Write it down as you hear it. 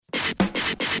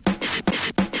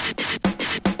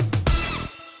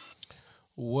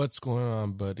What's going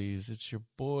on, buddies? It's your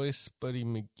boy, Spuddy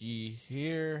McGee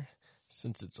here.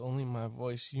 Since it's only my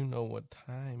voice, you know what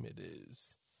time it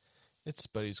is. It's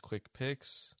Spuddy's Quick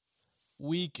Picks,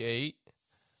 Week 8.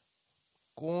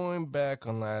 Going back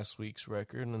on last week's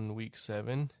record in Week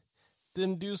 7,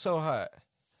 didn't do so hot.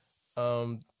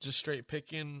 Just straight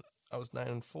picking, I was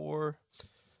 9-4.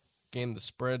 Getting the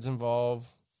spreads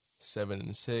involved,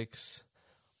 7-6.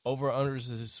 Over-unders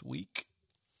this week,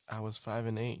 I was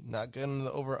 5-8. Not good in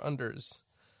the over-unders.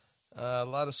 A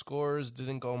lot of scores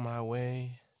didn't go my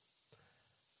way.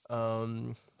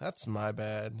 That's my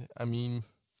bad. I mean,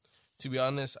 to be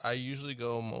honest, I usually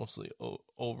go mostly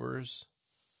overs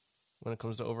when it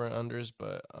comes to over and unders,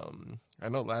 but I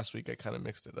know last week I kind of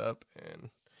mixed it up, and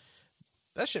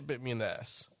that shit bit me in the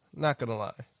ass. Not gonna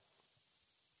lie.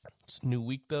 It's a new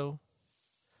week though.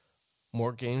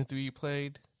 More games to be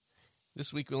played.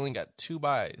 This week we only got 2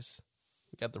 buys.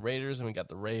 We got the Raiders and we got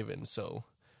the Ravens, so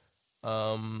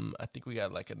I think we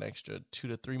got like an extra 2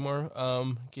 to 3 more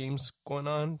games going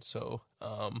on. So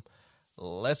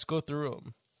let's go through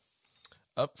them.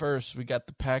 Up first, we got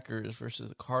the Packers versus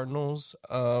the Cardinals.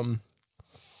 Both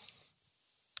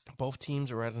teams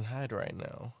are riding high right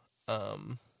now.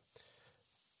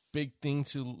 Big thing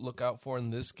to look out for in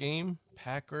this game,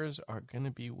 Packers are going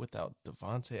to be without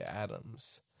Davante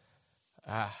Adams.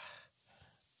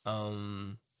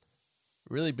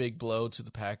 Really big blow to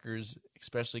the Packers,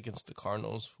 especially against the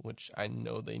Cardinals, which I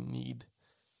know they need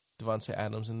Davante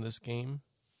Adams in this game.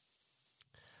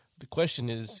 The question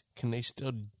is, can they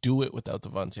still do it without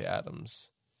Davante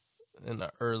Adams in an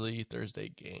early Thursday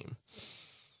game?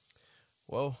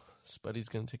 Well, Spuddy's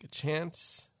going to take a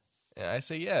chance, and I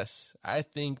say yes. I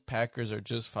think Packers are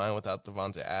just fine without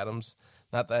Davante Adams.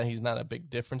 Not that he's not a big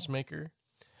difference maker,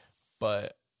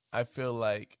 but I feel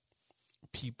like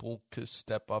people could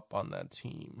step up on that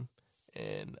team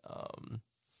and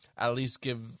at least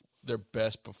give their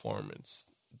best performance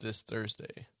this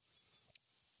Thursday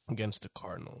against the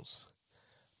Cardinals.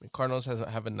 I mean, Cardinals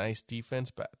have a nice defense,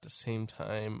 but at the same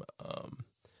time,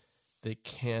 they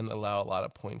can allow a lot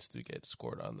of points to get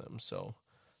scored on them. So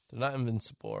they're not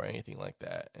invincible or anything like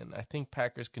that. And I think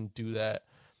Packers can do that.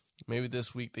 Maybe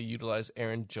this week they utilize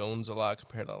Aaron Jones a lot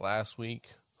compared to last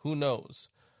week. Who knows?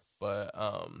 But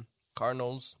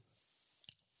Cardinals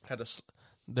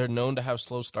they're known to have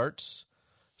slow starts.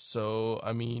 So,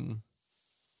 I mean,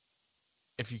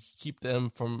 if you keep them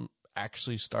from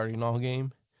actually starting all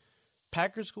game,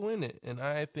 Packers can win it. And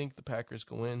I think the Packers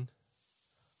can win.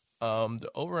 The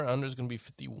over and under is going to be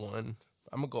 51.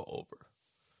 I'm going to go over.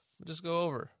 Just go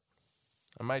over.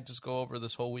 I might just go over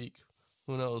this whole week.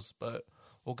 Who knows? But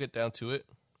we'll get down to it.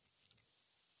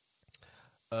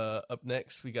 Up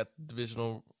next, we got the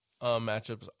divisional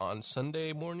matchups on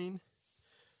Sunday morning.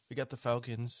 We got the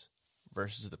Falcons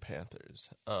versus the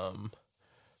Panthers.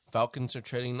 Falcons are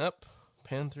trading up.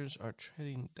 Panthers are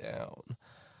trading down.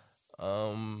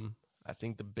 I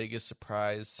think the biggest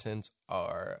surprise since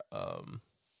our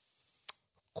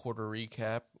quarter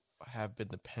recap have been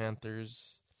the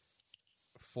Panthers.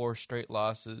 4 straight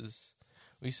losses.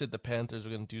 We said the Panthers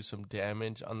were going to do some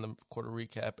damage on the quarter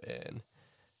recap, and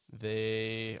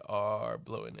they are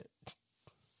blowing it.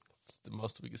 It's the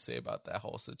most we can say about that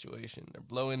whole situation. They're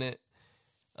blowing it.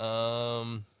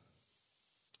 I'm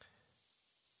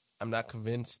not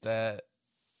convinced that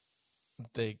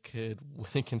they could win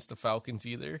against the Falcons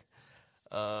either.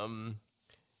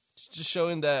 Just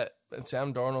showing that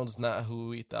Sam Darnold's not who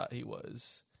we thought he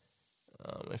was.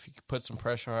 If you could put some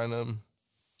pressure on him,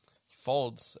 he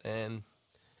folds. And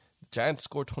the Giants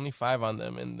scored 25 on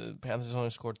them, and the Panthers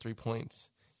only scored 3 points.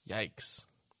 Yikes.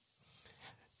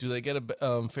 Do they get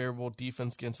a favorable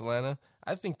defense against Atlanta?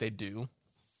 I think they do.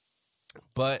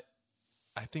 But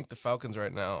I think the Falcons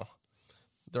right now,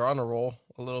 they're on a roll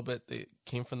a little bit. They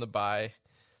came from the bye,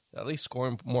 at least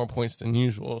scoring more points than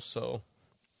usual. So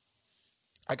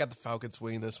I got the Falcons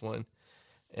winning this one,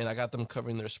 and I got them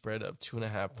covering their spread of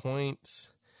 2.5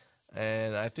 points.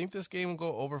 And I think this game will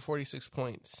go over 46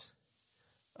 points.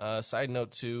 Side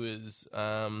note, too, is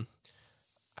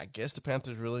I guess the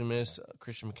Panthers really miss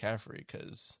Christian McCaffrey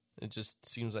because it just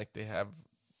seems like they have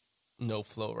no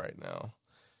flow right now.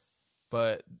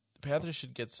 But the Panthers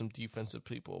should get some defensive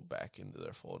people back into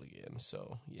their fold again.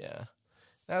 So, yeah.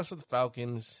 As for the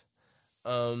Falcons,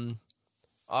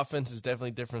 offense is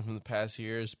definitely different from the past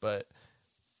years, but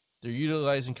they're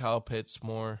utilizing Kyle Pitts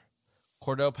more.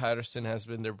 Cordell Patterson has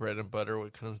been their bread and butter when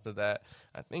it comes to that.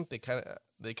 I think they kind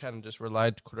of just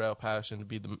relied on Cordell Patterson to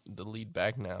be the lead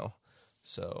back now.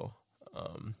 So,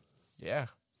 yeah.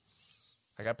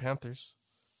 I got Falcons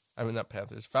covering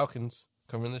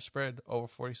the spread over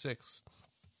 46.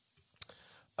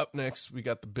 Up next, we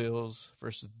got the Bills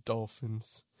versus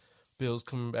Dolphins. Bills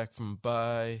coming back from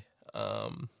bye.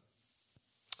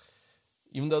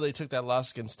 Even though they took that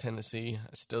loss against Tennessee,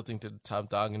 I still think they're the top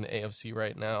dog in the AFC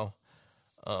right now.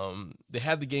 They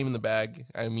had the game in the bag.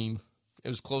 I mean, it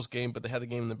was a close game, but they had the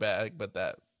game in the bag. But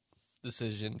that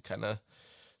decision kind of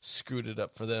screwed it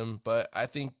up for them. But I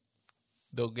think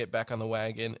they'll get back on the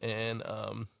wagon and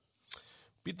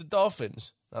beat the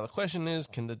Dolphins. Now, the question is,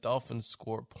 can the Dolphins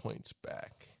score points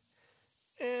back?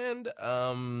 And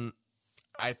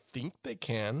I think they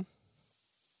can.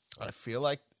 I feel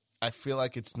like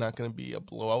it's not going to be a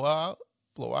blowout.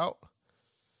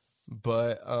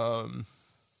 But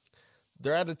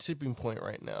they're at a tipping point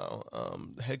right now.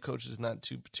 The head coach is not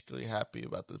too particularly happy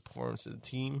about the performance of the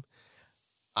team.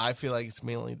 I feel like it's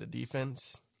mainly the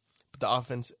defense, but the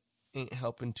offense ain't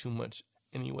helping too much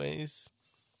anyways.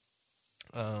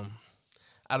 I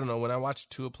don't know. When I watch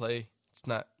Tua play, it's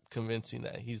not convincing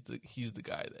that he's the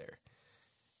guy there.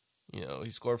 You know, he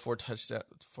scored four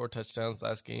touchdowns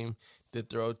last game. Did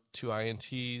throw 2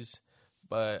 INTs,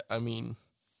 but I mean,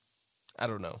 I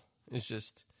don't know. It's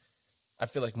just I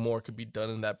feel like more could be done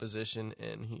in that position,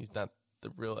 and he's not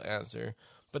the real answer.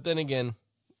 But then again,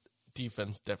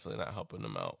 defense definitely not helping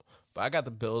him out. But I got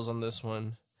the Bills on this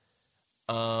one.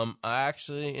 I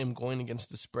actually am going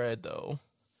against the spread though,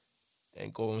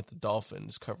 and going with the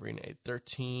Dolphins covering a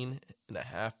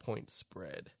 13.5 point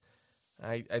spread.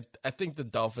 I think the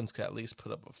Dolphins could at least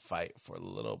put up a fight for a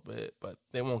little bit, but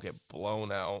they won't get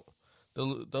blown out.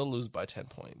 They'll lose by 10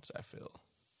 points, I feel.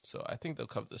 So I think they'll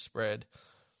cover the spread.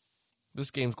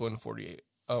 This game's going to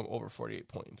over 48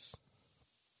 points.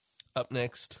 Up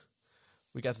next,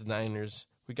 we got the Niners.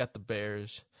 We got the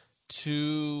Bears.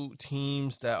 Two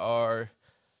teams that are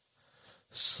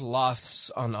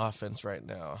sloths on offense right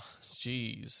now.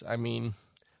 Jeez. I mean,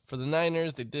 for the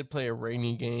Niners, they did play a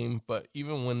rainy game, but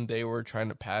even when they were trying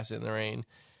to pass in the rain,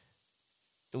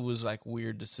 it was like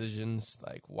weird decisions.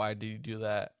 Like, why did you do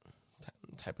that?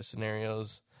 Type of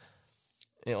scenarios.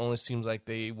 It only seems like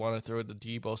they want to throw it to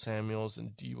Deebo Samuels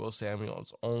and Deebo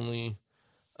Samuels only.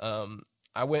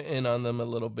 I went in on them a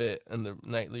little bit in the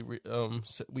nightly Week 7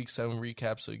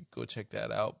 recap, so you can go check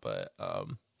that out. But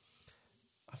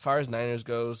as far as Niners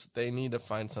goes, they need to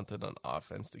find something on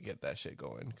offense to get that shit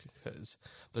going because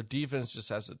their defense just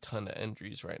has a ton of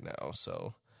injuries right now.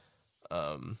 So,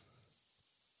 in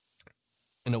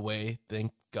a way,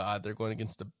 thank God they're going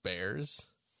against the Bears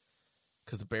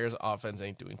because the Bears' offense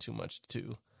ain't doing too much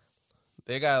too.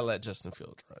 They got to let Justin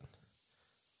Fields run.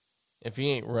 If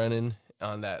he ain't running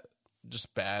on that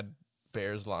just bad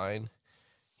Bears line,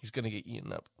 he's going to get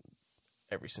eaten up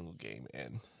every single game.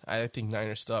 And I think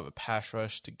Niners still have a pass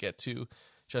rush to get to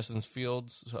Justin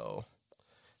Fields, so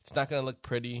it's not going to look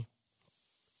pretty.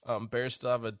 Bears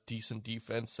still have a decent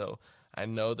defense, so I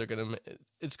know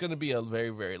it's going to be a very,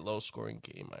 very low-scoring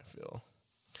game, I feel.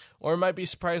 Or it might be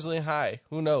surprisingly high.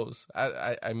 Who knows?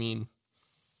 I mean,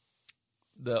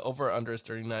 the over-under is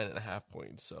 39.5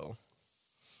 points, so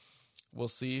we'll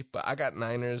see. But I got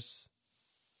Niners.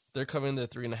 They're covering their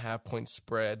 3.5 point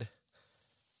spread.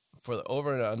 For the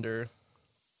over and under,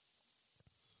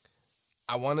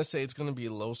 I want to say it's going to be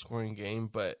a low-scoring game,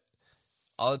 but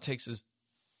all it takes is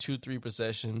 2-3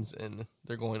 possessions, and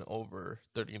they're going over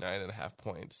 39.5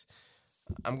 points.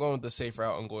 I'm going with the safe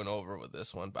route and going over with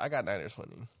this one, but I got Niners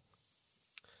winning.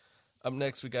 Up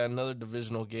next, we got another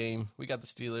divisional game. We got the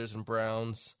Steelers and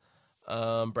Browns.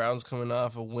 Browns coming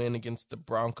off a win against the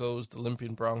Broncos, the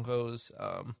Olympian Broncos.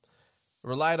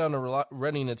 Relied on a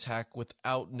running attack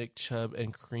without Nick Chubb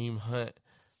and Kareem Hunt.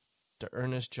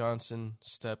 D'Ernest Johnson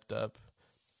stepped up,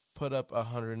 put up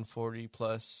 140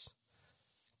 plus.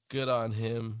 Good on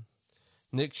him.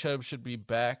 Nick Chubb should be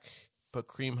back, but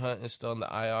Kareem Hunt is still in the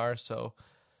IR, so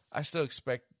I still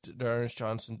expect D'Ernest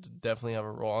Johnson to definitely have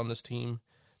a role on this team.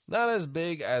 Not as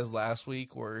big as last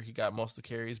week where he got most of the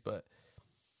carries, but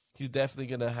he's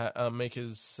definitely going to make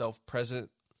himself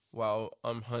present while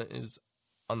Hunt is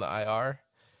on the IR.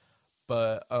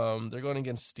 But they're going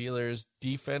against Steelers.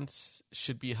 Defense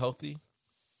should be healthy,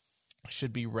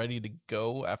 should be ready to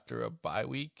go after a bye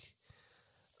week.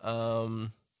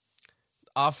 Offense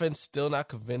still not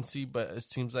convincing, but it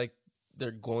seems like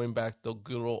they're going back the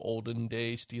good old olden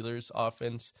day Steelers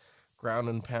offense, ground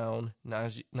and pound.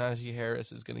 Najee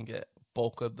Harris is going to get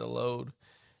bulk of the load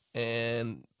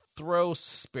and throw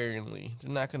sparingly.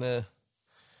 They're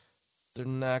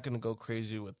not gonna go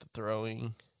crazy with the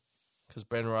throwing because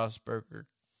Ben Roethlisberger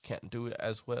can't do it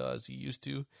as well as he used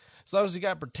to, as long as he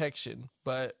got protection.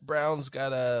 But Browns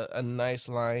got a nice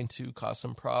line to cause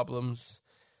some problems.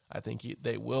 I think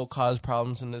they will cause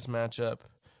problems in this matchup.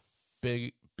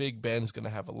 Big Big Ben's going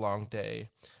to have a long day.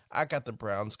 I got the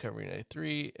Browns covering a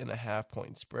 3.5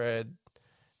 point spread,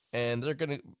 and they're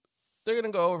going to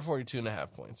go over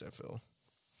 42.5 points, I feel.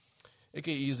 It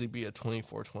could easily be a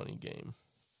 24-20 game.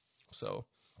 So,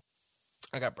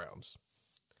 I got Browns.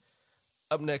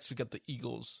 Up next, we got the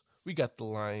Eagles. We got the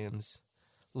Lions.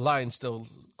 Lions still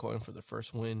going for the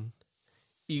first win.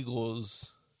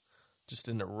 Eagles just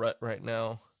in the rut right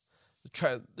now.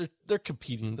 They're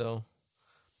competing though,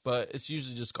 but it's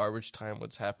usually just garbage time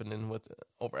what's happening with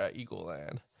over at Eagle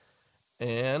Land,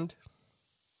 and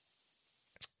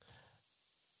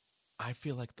I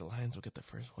feel like the Lions will get the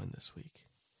first win this week.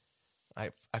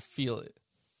 I feel it.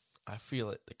 I feel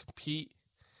it. They compete.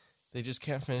 They just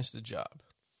can't finish the job.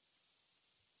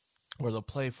 Or they'll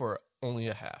play for only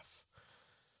a half.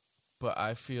 But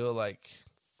I feel like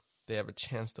they have a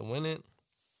chance to win it.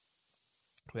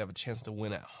 They have a chance to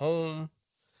win at home.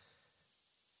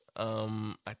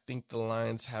 I think the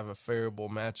Lions have a favorable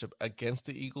matchup against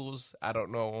the Eagles. I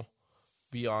don't know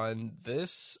beyond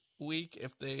this week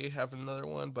if they have another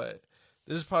one, but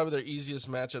this is probably their easiest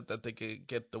matchup that they could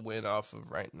get the win off of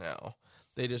right now.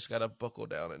 They just got to buckle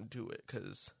down and do it,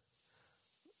 because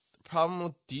the problem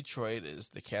with Detroit is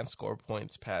they can't score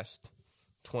points past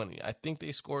 20. I think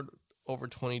they scored over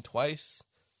 20 twice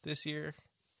this year,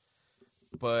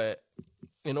 but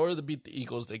in order to beat the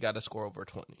Eagles, they got to score over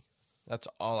 20. That's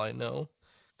all I know,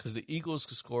 because the Eagles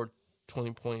could score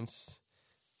 20 points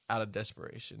out of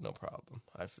desperation, no problem,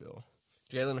 I feel.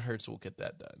 Jalen Hurts will get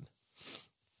that done.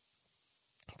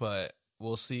 But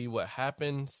we'll see what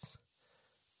happens.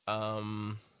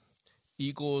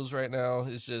 Eagles right now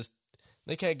is just,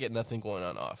 they can't get nothing going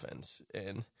on offense.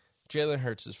 And Jalen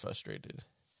Hurts is frustrated.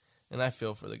 And I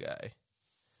feel for the guy.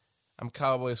 I'm a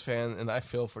Cowboys fan, and I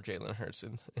feel for Jalen Hurts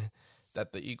and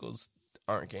that the Eagles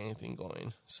aren't getting anything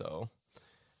going. So,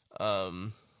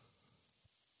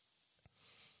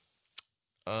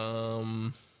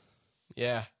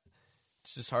 yeah.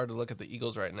 It's just hard to look at the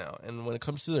Eagles right now. And when it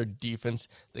comes to their defense,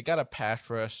 they got a pass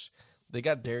rush. They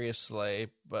got Darius Slay.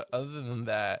 But other than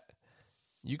that,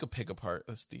 you could pick apart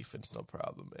this defense, no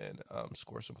problem, and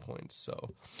score some points.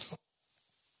 So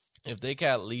if they can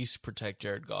at least protect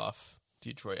Jared Goff,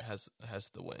 Detroit has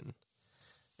the win.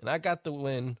 And I got the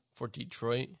win for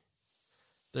Detroit.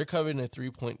 They're covering a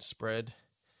 3-point spread.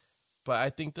 But I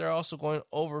think they're also going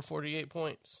over 48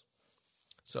 points.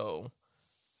 So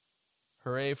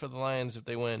hooray for the Lions if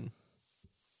they win.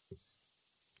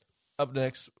 Up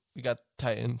next, we got the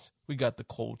Titans. We got the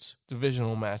Colts.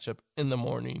 Divisional matchup in the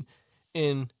morning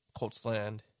in Colts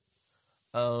land.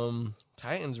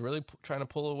 Titans really trying to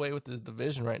pull away with this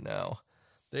division right now.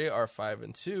 They are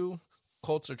 5-2.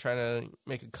 Colts are trying to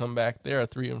make a comeback. They are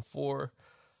 3-4.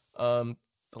 The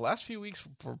last few weeks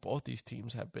for both these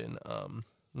teams have been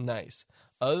nice.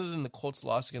 Other than the Colts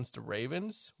loss against the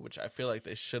Ravens, which I feel like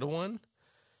they should have won.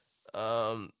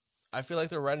 I feel like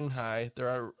they're riding high.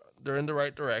 They're in the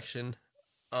right direction.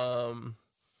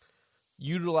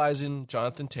 Utilizing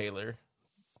Jonathan Taylor,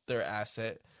 their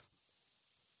asset,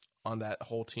 on that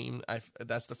whole team.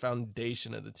 That's the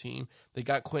foundation of the team. They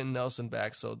got Quentin Nelson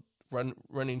back, so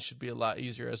running should be a lot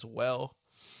easier as well.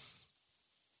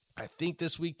 I think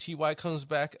this week T.Y. comes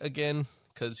back again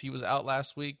because he was out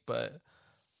last week, but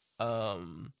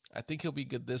I think he'll be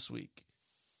good this week.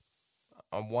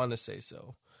 I want to say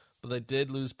so. But they did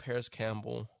lose Paris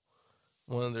Campbell,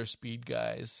 one of their speed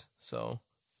guys, so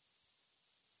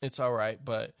it's all right.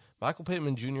 But Michael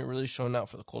Pittman Jr. really showing out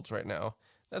for the Colts right now.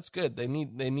 That's good. They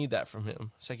need that from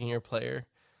him. Second-year player.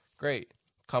 Great.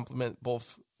 Compliment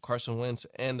both Carson Wentz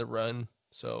and the run.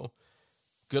 So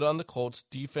good on the Colts.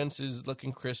 Defense is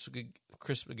looking crisp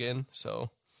again,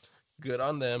 so good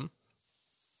on them.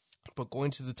 But going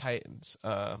to the Titans,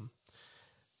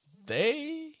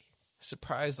 they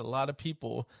surprised a lot of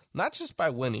people, not just by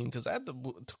winning, because I had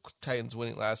the Titans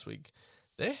winning last week.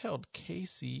 They held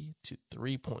KC to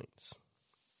 3 points.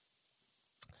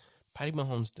 Patty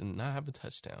Mahomes did not have a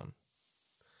touchdown.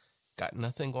 Got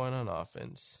nothing going on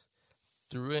offense.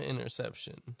 Threw an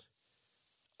interception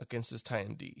against this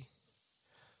Titan D.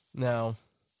 Now,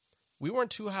 we weren't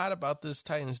too hot about this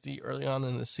Titans D early on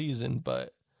in the season,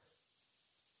 but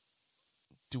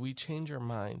do we change our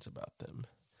minds about them?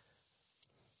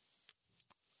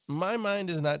 My mind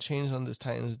is not changed on this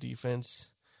Titans defense,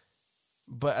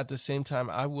 but at the same time,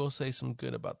 I will say some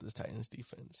good about this Titans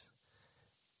defense.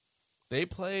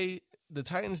 The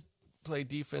Titans play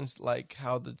defense like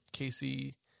how the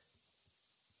KC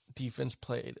defense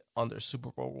played on their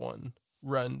Super Bowl I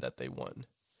run that they won.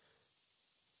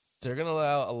 They're going to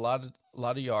allow a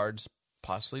lot of yards,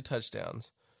 possibly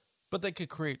touchdowns, but they could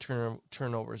create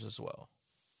turnovers as well.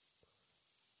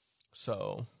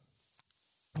 So,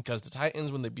 because the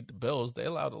Titans, when they beat the Bills, they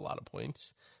allowed a lot of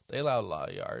points. They allowed a lot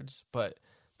of yards, but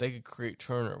they could create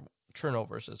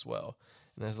turnovers as well.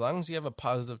 And as long as you have a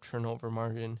positive turnover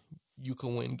margin, you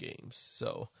can win games.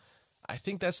 So I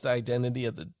think that's the identity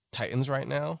of the Titans right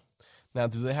now. Now,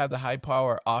 do they have the high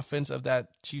power offense of that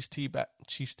Chiefs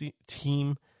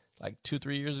team like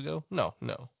 2-3 years ago? No,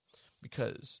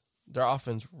 because their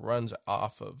offense runs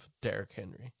off of Derrick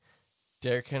Henry.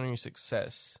 Derrick Henry's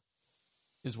success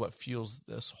is what fuels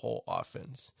this whole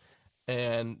offense.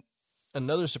 And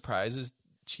another surprise is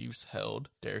Chiefs held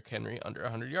Derrick Henry under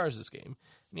 100 yards this game,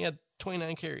 and he had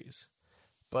 29 carries.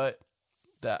 But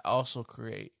that also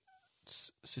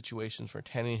creates situations for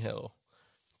Tannehill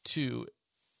to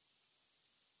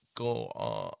go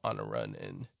on a run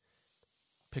and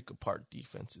pick apart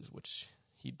defenses, which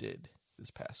he did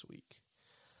this past week.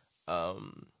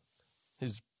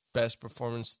 His best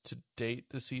performance to date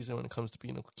this season when it comes to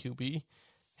being a QB,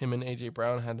 him and A.J.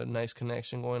 Brown had a nice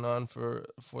connection going on for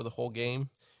the whole game.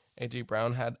 A.J.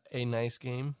 Brown had a nice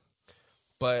game,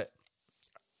 but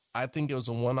I think it was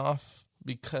a one-off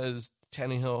because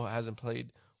Tannehill hasn't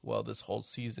played well this whole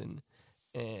season,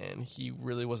 and he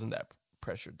really wasn't that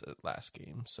pressured the last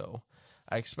game. So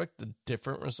I expect a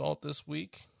different result this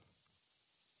week.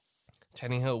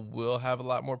 Tannehill will have a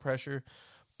lot more pressure,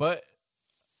 but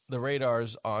the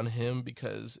radar's on him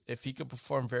because if he could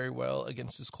perform very well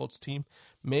against this Colts team,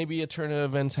 maybe a turn of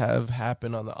events have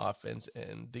happened on the offense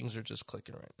and things are just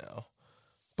clicking right now.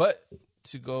 But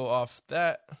to go off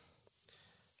that,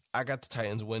 I got the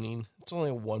Titans winning. It's only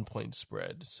a 1-point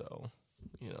spread, so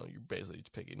you're basically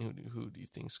picking who do you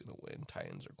think is going to win,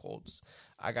 Titans or Colts.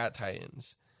 I got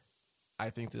Titans. I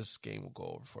think this game will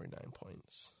go over 49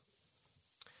 points.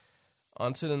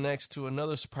 On to the next, to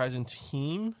another surprising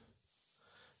team.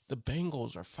 The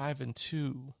Bengals are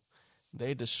 5-2.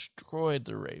 They destroyed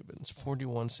the Ravens,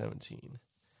 41-17.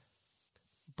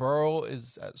 Burrow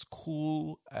is as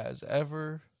cool as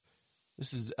ever.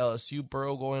 This is LSU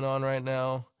Burrow going on right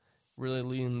now, really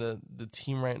leading the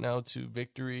team right now to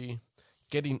victory,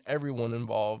 getting everyone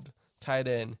involved. Tight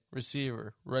end,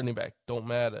 receiver, running back, don't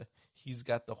matter. He's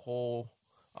got the whole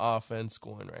offense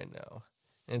going right now.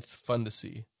 And it's fun to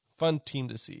see. Fun team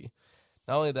to see.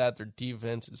 Not only that, their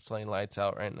defense is playing lights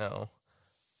out right now.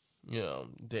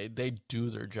 They do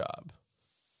their job.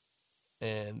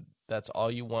 And that's all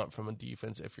you want from a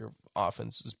defense if your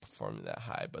offense is performing that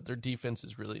high. But their defense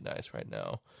is really nice right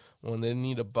now. When they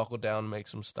need to buckle down and make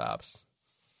some stops,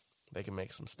 they can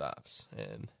make some stops.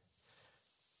 And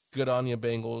good on you,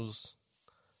 Bengals.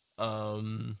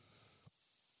 I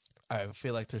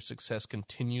feel like their success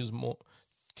continues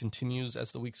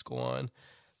as the weeks go on.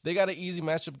 They got an easy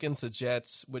matchup against the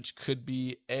Jets, which could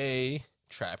be a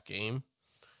trap game.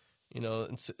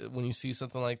 When you see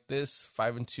something like this,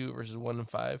 5-2 versus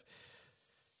 1-5,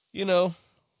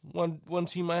 one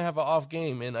team might have an off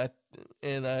game, and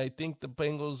I think the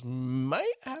Bengals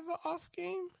might have an off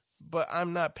game, but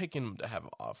I'm not picking them to have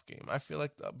an off game. I feel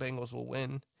like the Bengals will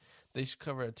win. They should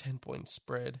cover a 10-point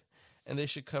spread, and they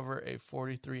should cover a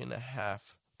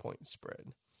 43.5-point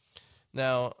spread.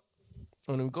 Now,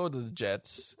 when we go to the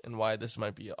Jets and why this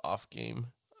might be an off game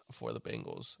for the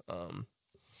Bengals,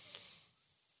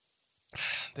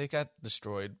 they got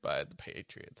destroyed by the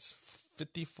Patriots,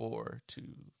 54 to,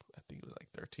 I think it was like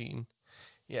 13.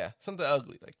 Yeah, something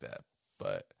ugly like that.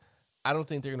 But I don't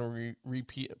think they're going to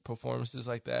repeat performances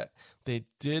like that. They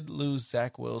did lose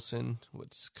Zach Wilson,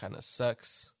 which kind of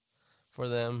sucks for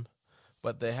them.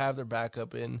 But they have their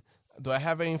backup in. Do I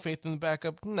have any faith in the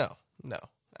backup? No.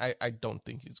 I don't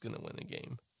think he's going to win a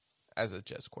game as a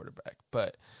Jets quarterback.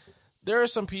 But there are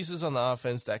some pieces on the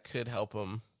offense that could help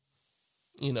him,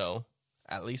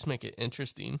 at least make it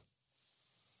interesting.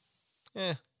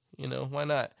 Why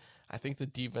not? I think the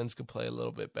defense could play a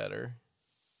little bit better.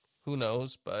 Who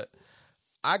knows? But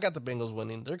I got the Bengals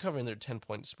winning. They're covering their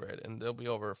 10-point spread, and they'll be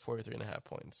over 43.5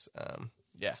 points.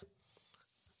 Yeah.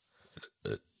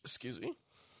 Excuse me.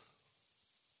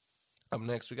 Up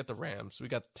next, we got the Rams. We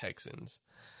got the Texans.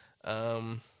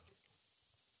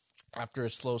 After a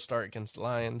slow start against the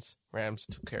Lions, Rams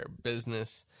took care of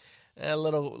business. A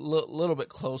little bit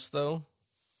close, though.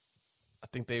 I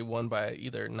think they won by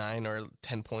either 9 or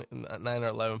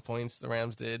 11 points. The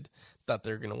Rams did. Thought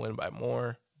they were going to win by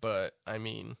more, but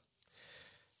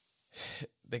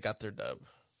they got their dub.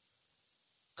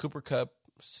 Cooper Kupp,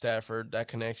 Stafford, that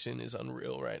connection is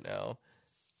unreal right now.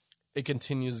 It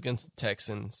continues against the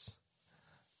Texans.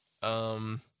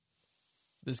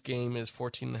 This game is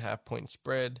 14.5-point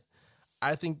spread.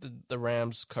 I think the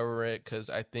Rams cover it because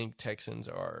I think Texans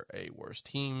are a worse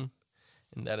team,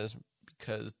 and that is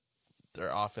because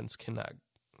their offense cannot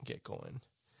get going.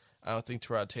 I don't think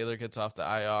Tyrod Taylor gets off the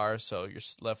IR, so you're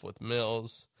left with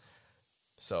Mills.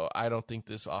 So I don't think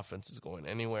this offense is going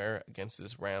anywhere against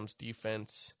this Rams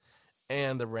defense,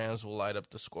 and the Rams will light up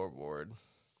the scoreboard.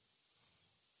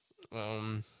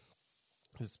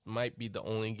 This might be the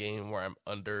only game where I'm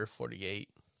under 48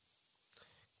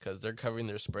 because they're covering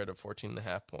their spread of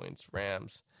 14.5 points.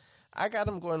 Rams, I got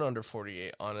them going under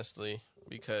 48, honestly,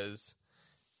 because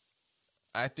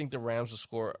I think the Rams will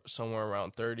score somewhere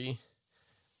around 30,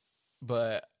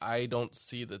 but I don't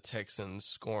see the Texans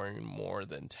scoring more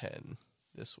than 10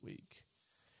 this week.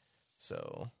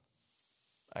 So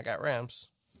I got Rams.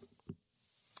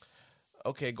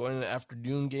 Okay, going into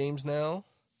afternoon games now.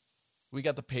 We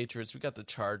got the Patriots. We got the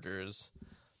Chargers.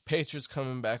 Patriots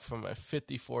coming back from a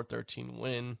 54-13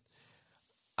 win.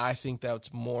 I think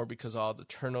that's more because of all the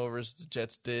turnovers the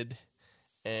Jets did.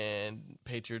 And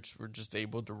Patriots were just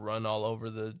able to run all over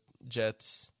the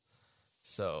Jets.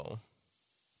 So,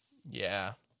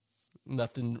 yeah.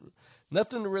 Nothing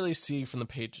to really see from the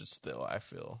Patriots still, I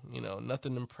feel.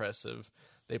 Nothing impressive.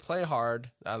 They play hard,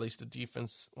 at least the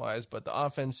defense-wise, but the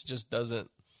offense just doesn't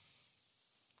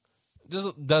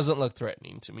look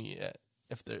threatening to me yet.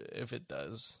 If it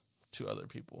does to other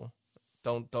people,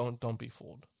 don't be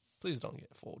fooled. Please don't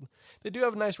get fooled. They do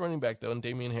have a nice running back though, in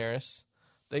Damian Harris.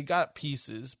 They got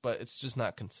pieces, but it's just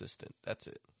not consistent. That's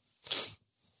it.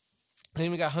 And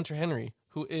then we got Hunter Henry,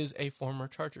 who is a former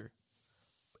Charger,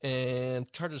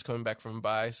 and Chargers coming back from a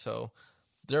bye, so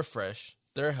they're fresh,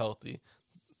 they're healthy,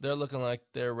 they're looking like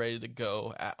they're ready to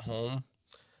go at home.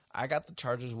 I got the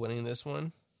Chargers winning this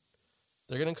one.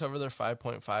 They're going to cover their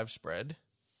 5.5 spread.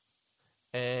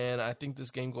 And I think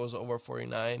this game goes over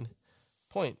 49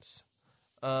 points.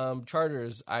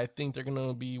 Chargers, I think they're going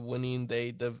to be winning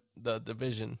the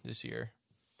division this year.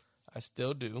 I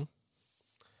still do.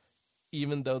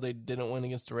 Even though they didn't win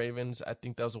against the Ravens, I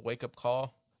think that was a wake-up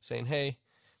call saying, hey,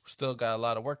 we still got a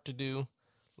lot of work to do.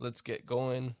 Let's get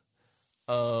going.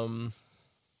 Herbert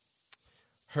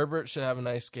should have a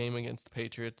nice game against the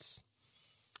Patriots.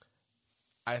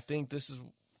 I think this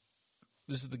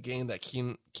is the game that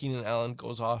Keenan Allen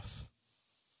goes off.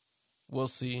 We'll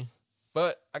see.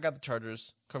 But I got the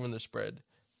Chargers covering their spread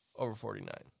over 49.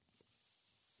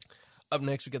 Up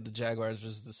next, we got the Jaguars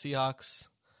versus the Seahawks.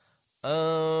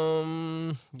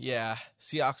 Yeah,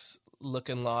 Seahawks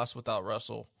looking lost without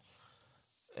Russell.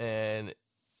 And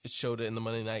it showed it in the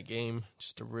Monday night game.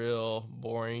 Just a real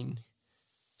boring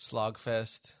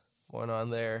slogfest going on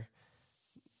there.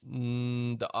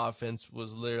 The offense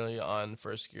was literally on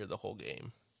first gear the whole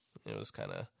game. It was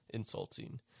kind of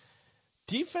insulting.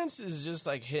 Defense is just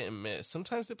like hit and miss.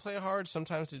 Sometimes they play hard.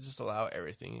 Sometimes they just allow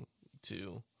everything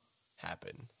to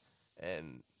happen.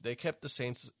 And they kept the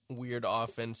Saints' weird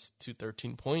offense to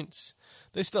 13 points.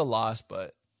 They still lost,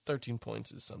 but 13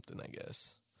 points is something, I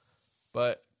guess.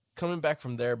 But coming back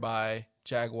from there by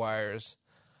Jaguars,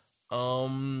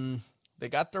 they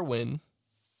got their win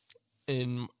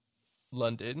in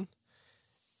London,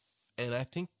 and I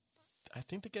think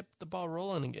they get the ball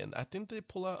rolling again. I think they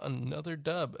pull out another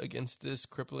dub against this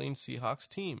crippling Seahawks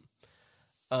team.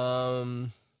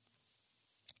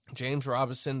 James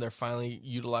Robinson, they're finally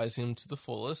utilizing him to the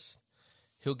fullest.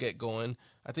 He'll get going.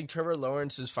 I think Trevor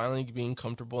Lawrence is finally being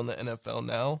comfortable in the NFL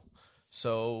now,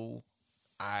 so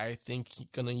I think he's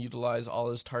going to utilize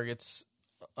all his targets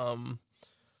on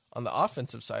the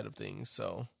offensive side of things,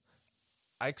 so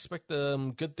I expect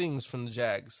good things from the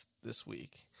Jags this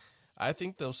week. I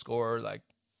think they'll score like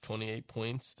 28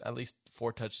 points, at least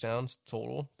 4 touchdowns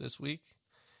total this week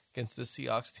against the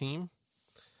Seahawks team.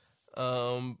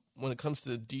 When it comes to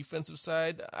the defensive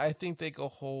side, I think they go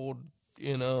hold,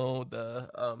 the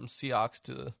Seahawks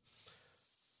to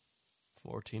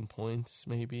 14 points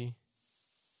maybe.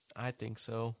 I think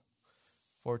so.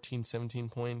 14, 17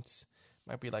 points.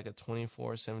 Might be like a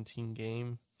 24-17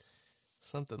 game.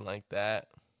 Something like that.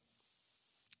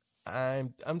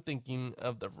 I'm thinking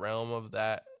of the realm of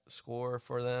that score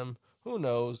for them. Who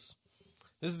knows?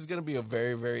 This is going to be a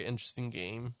very, very interesting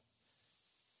game.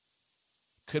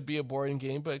 Could be a boring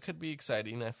game, but it could be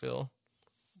exciting, I feel.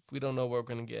 We don't know what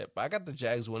we're going to get. But I got the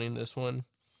Jags winning this one.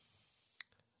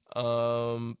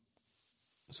 So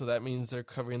that means they're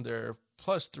covering their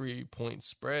plus 3 point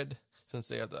spread since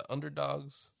they are the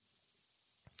underdogs.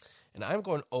 And I'm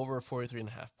going over 43.5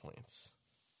 points.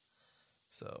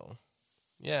 So,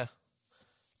 yeah.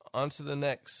 On to the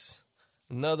next.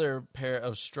 Another pair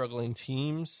of struggling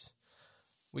teams.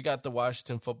 We got the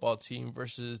Washington football team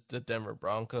versus the Denver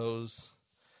Broncos.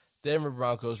 Denver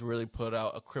Broncos really put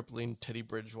out a crippling Teddy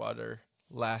Bridgewater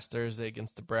last Thursday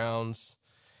against the Browns.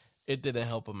 It didn't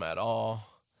help them at all.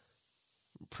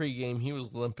 Pre-game, he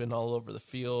was limping all over the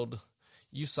field.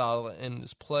 You saw it in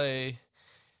his play.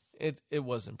 It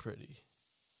wasn't pretty.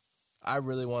 I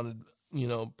really wanted,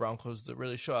 Broncos to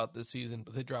really show out this season,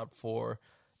 but they dropped 4.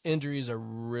 Injuries are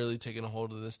really taking a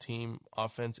hold of this team,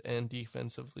 offense and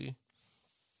defensively.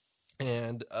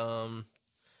 And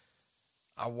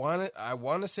I want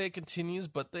to say it continues,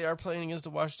 but they are playing against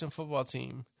the Washington football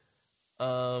team.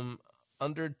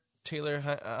 Under Taylor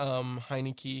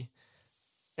Heineke,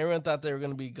 everyone thought they were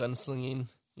going to be gunslinging,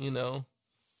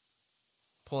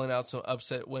 pulling out some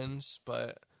upset wins,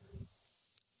 but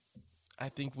I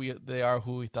think they are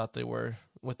who we thought they were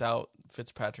without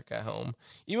Fitzpatrick at home.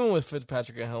 Even with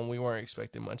Fitzpatrick at home, we weren't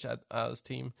expecting much out of this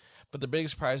team. But the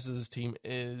biggest prize of this team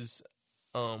is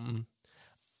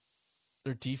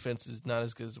their defense is not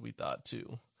as good as we thought,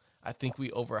 too. I think we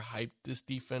overhyped this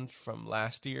defense from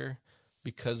last year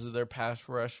because of their pass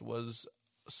rush was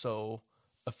so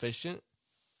efficient.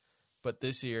 But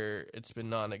this year, it's been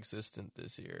non-existent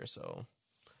this year. So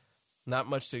not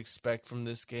much to expect from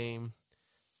this game.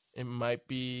 It might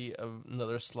be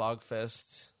another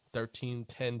slogfest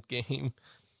 13-10 game.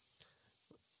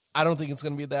 I don't think it's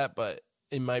going to be that, but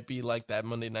it might be like that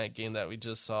Monday night game that we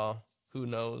just saw. Who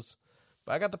knows?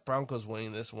 But I got the Broncos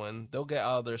winning this one. They'll get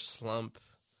out of their slump,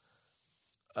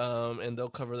 and they'll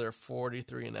cover their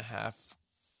 43.5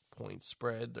 point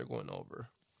spread. They're going over.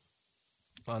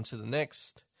 On to the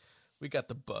next. We got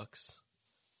the Bucks.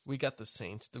 We got the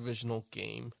Saints divisional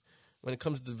game. When it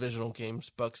comes to divisional games,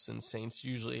 Bucks and Saints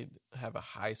usually have a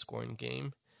high-scoring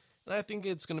game. And I think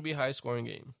it's going to be a high-scoring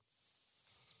game.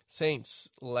 Saints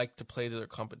like to play to their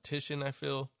competition, I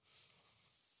feel.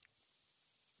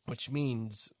 Which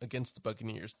means, against the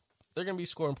Buccaneers, they're going to be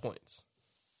scoring points.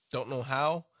 Don't know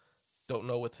how. Don't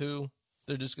know with who.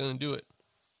 They're just going to do it.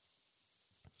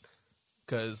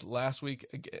 Because last week,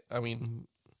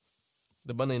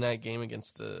 the Monday night game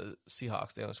against the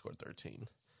Seahawks, they only scored 13.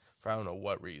 For I don't know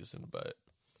what reason, but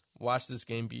watch this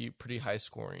game be pretty high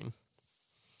scoring.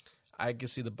 I can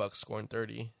see the Bucks scoring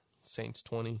 30, Saints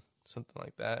 20, something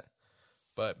like that.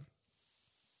 But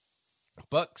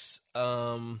Bucks,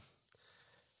 they're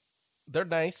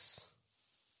nice.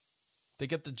 They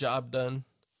get the job done.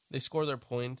 They score their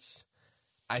points.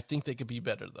 I think they could be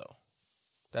better, though.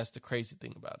 That's the crazy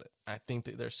thing about it. I think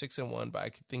that they're 6-1, but I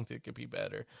think they could be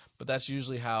better. But that's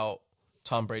usually how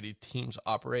Tom Brady teams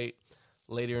operate.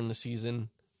 Later in the season,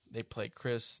 they play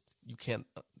Chris. You can't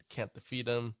defeat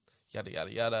them. Yada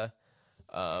yada yada.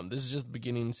 This is just the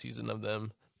beginning season of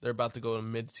them. They're about to go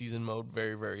in mid-season mode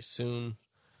very very soon,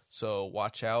 so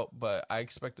watch out. But I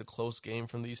expect a close game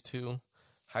from these two,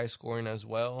 high scoring as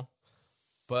well.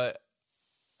 But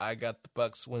I got the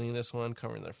Bucks winning this one,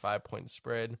 covering their 5-point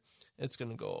spread. It's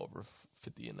gonna go over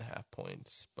 50.5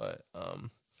 points. But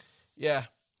yeah,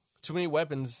 too many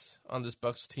weapons on this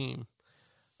Bucks team.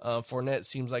 Fournette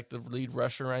seems like the lead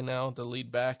rusher right now, the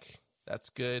lead back. That's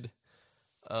good.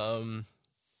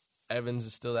 Evans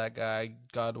is still that guy.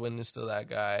 Godwin is still that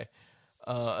guy.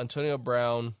 Antonio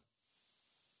Brown,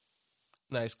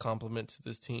 nice compliment to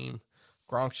this team.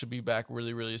 Gronk should be back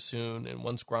really, really soon. And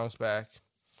once Gronk's back,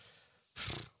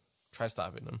 try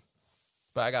stopping him.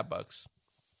 But I got Bucks.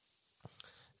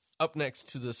 Up next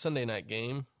to the Sunday night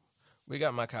game, we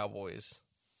got my Cowboys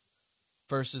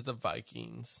versus the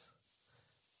Vikings.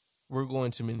 We're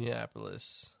going to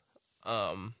Minneapolis.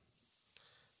 I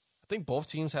think both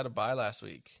teams had a bye last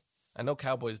week. I know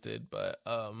Cowboys did, but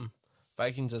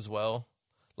Vikings as well.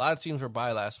 A lot of teams were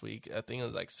bye last week. I think it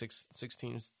was like six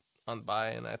teams on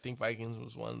bye, and I think Vikings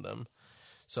was one of them.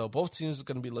 So both teams are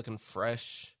going to be looking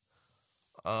fresh.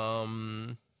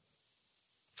 I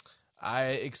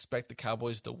expect the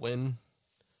Cowboys to win.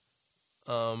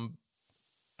 I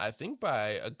think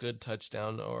by a good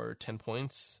touchdown or 10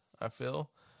 points, I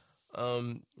feel.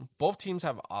 Both teams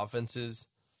have offenses,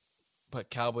 but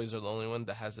Cowboys are the only one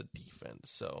that has a defense.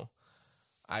 So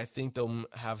I think they'll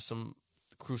have some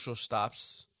crucial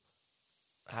stops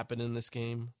happen in this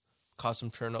game, cause some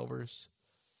turnovers.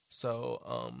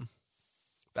 So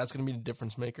that's going to be the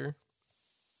difference maker.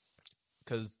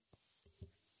 Because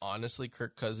honestly,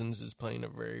 Kirk Cousins is playing a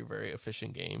very, very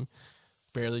efficient game,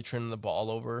 barely turning the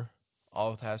ball over.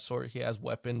 All of that sort. He has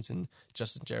weapons in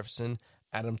Justin Jefferson,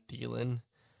 Adam Thielen,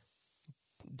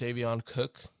 Davion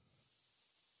Cook.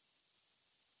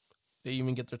 They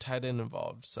even get their tight end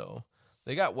involved. So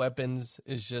they got weapons.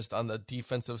 It's just on the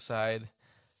defensive side.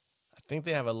 I think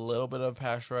they have a little bit of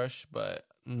pass rush, but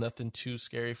nothing too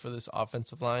scary for this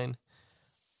offensive line.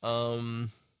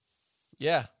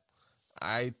 Yeah.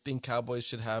 I think Cowboys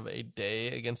should have a day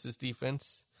against this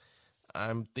defense.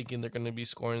 I'm thinking they're going to be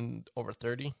scoring over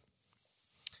 30.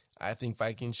 I think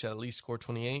Vikings should at least score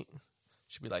 28.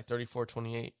 Should be like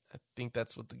 34-28. I think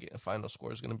that's what the final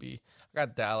score is going to be. I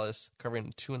got Dallas covering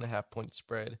a 2.5-point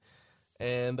spread,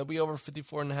 and they'll be over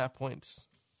 54.5 points.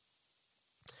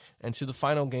 And to the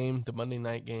final game, the Monday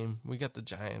night game, we got the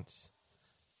Giants.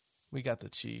 We got the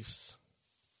Chiefs.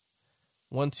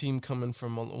 One team coming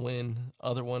from a win,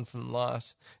 other one from a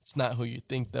loss. It's not who you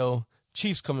think, though.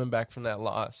 Chiefs coming back from that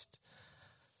loss.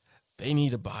 They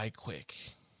need a bye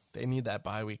quick. They need that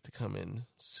bye week to come in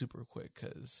super quick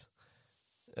because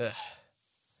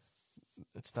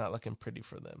it's not looking pretty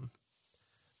for them.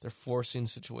 They're forcing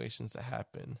situations to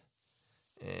happen,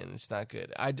 and it's not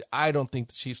good. I don't think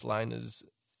the Chiefs line is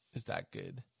that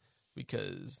good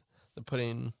because they're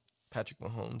putting Patrick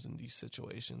Mahomes in these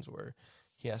situations where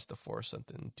he has to force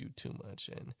something and do too much,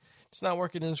 and it's not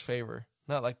working in his favor,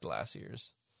 not like the last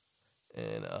years.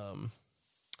 And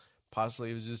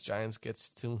possibly if this Giants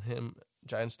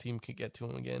team could get to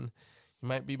him again, he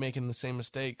might be making the same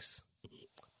mistakes.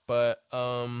 But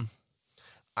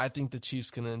I think the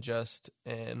Chiefs can adjust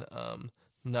and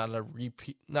not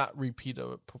repeat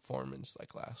a performance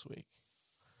like last week.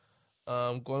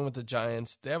 Going with the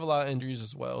Giants, they have a lot of injuries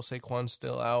as well. Saquon's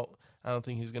still out. I don't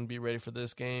think he's going to be ready for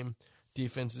this game.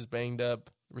 Defense is banged up.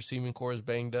 Receiving core is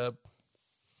banged up.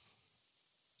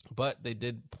 But they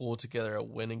did pull together a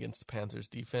win against the Panthers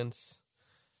defense.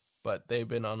 But they've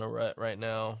been on a rut right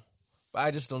now. But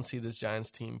I just don't see this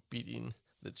Giants team beating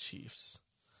the Chiefs.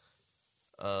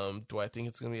 Do I think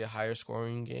it's going to be a higher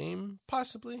scoring game?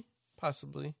 Possibly.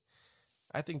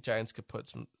 I think Giants could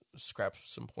scrap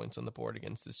some points on the board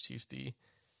against this Chiefs D.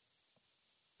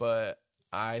 But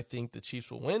I think the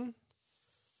Chiefs will win.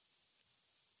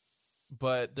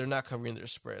 But they're not covering their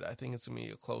spread. I think it's going to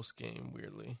be a close game,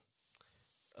 weirdly.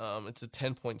 It's a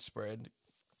 10-point spread,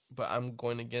 but I'm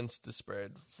going against the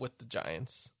spread with the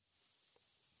Giants.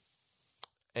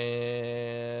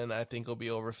 And I think it'll be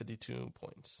over 52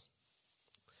 points.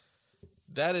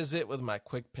 That is it with my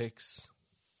quick picks.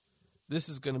 This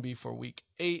is going to be for week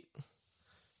 8.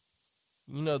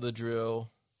 You know the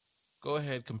drill. Go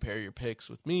ahead, compare your picks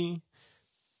with me.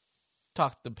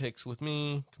 Talk the picks with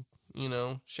me.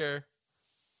 Share.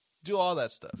 Do all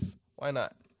that stuff. Why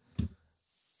not?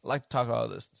 I like to talk all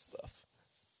this stuff.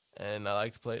 And I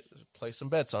like to play some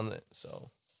bets on it.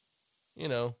 So,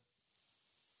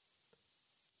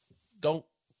 don't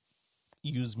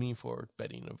use me for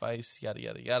betting advice, yada,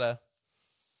 yada, yada.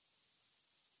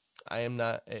 I am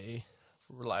not a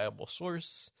reliable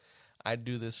source. I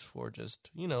do this for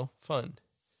just, fun.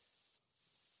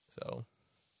 So,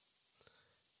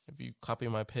 if you copy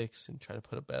my picks and try to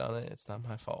put a bet on it, it's not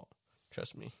my fault.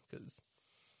 Trust me, because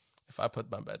if I put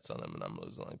my bets on them and I'm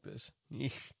losing like this.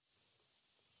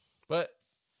 But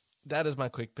that is my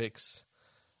quick picks.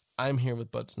 I'm here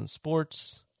with Buds and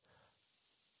Sports.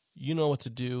 You know what to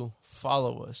do.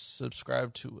 Follow us.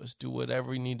 Subscribe to us. Do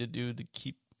whatever you need to do to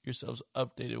keep yourselves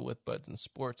updated with Buds and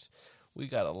Sports. We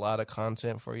got a lot of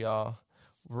content for y'all.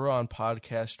 We're on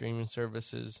podcast streaming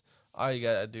services. All you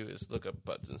got to do is look up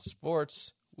Buds and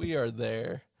Sports. We are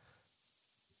there.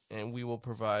 And we will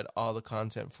provide all the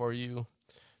content for you.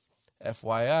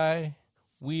 FYI,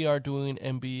 we are doing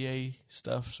NBA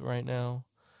stuff right now.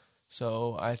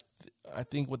 So I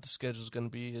think what the schedule is going to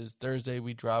be is Thursday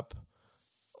we drop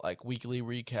like weekly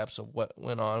recaps of what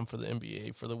went on for the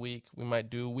NBA for the week. We might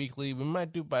do weekly. We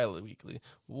might do bi-weekly.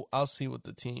 I'll see with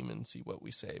the team and see what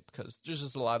we say because there's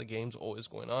just a lot of games always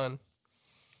going on.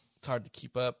 It's hard to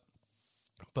keep up.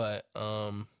 But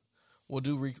we'll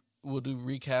do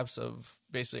recaps of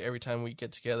basically every time we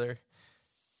get together,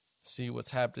 see what's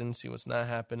happening, see what's not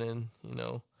happening,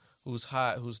 who's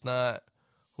hot, who's not,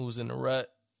 who's in a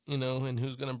rut, and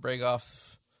who's going to break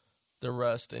off the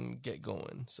rust and get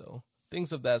going. So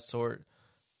things of that sort.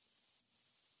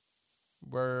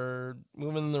 We're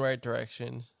moving in the right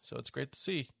direction, so it's great to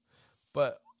see.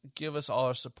 But give us all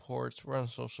our supports. We're on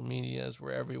social medias.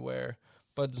 We're everywhere.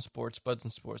 Buds and Sports, Buds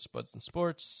and Sports, Buds and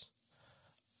Sports.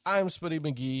 I'm Spuddy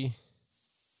McGee.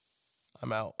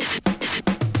 I'm out.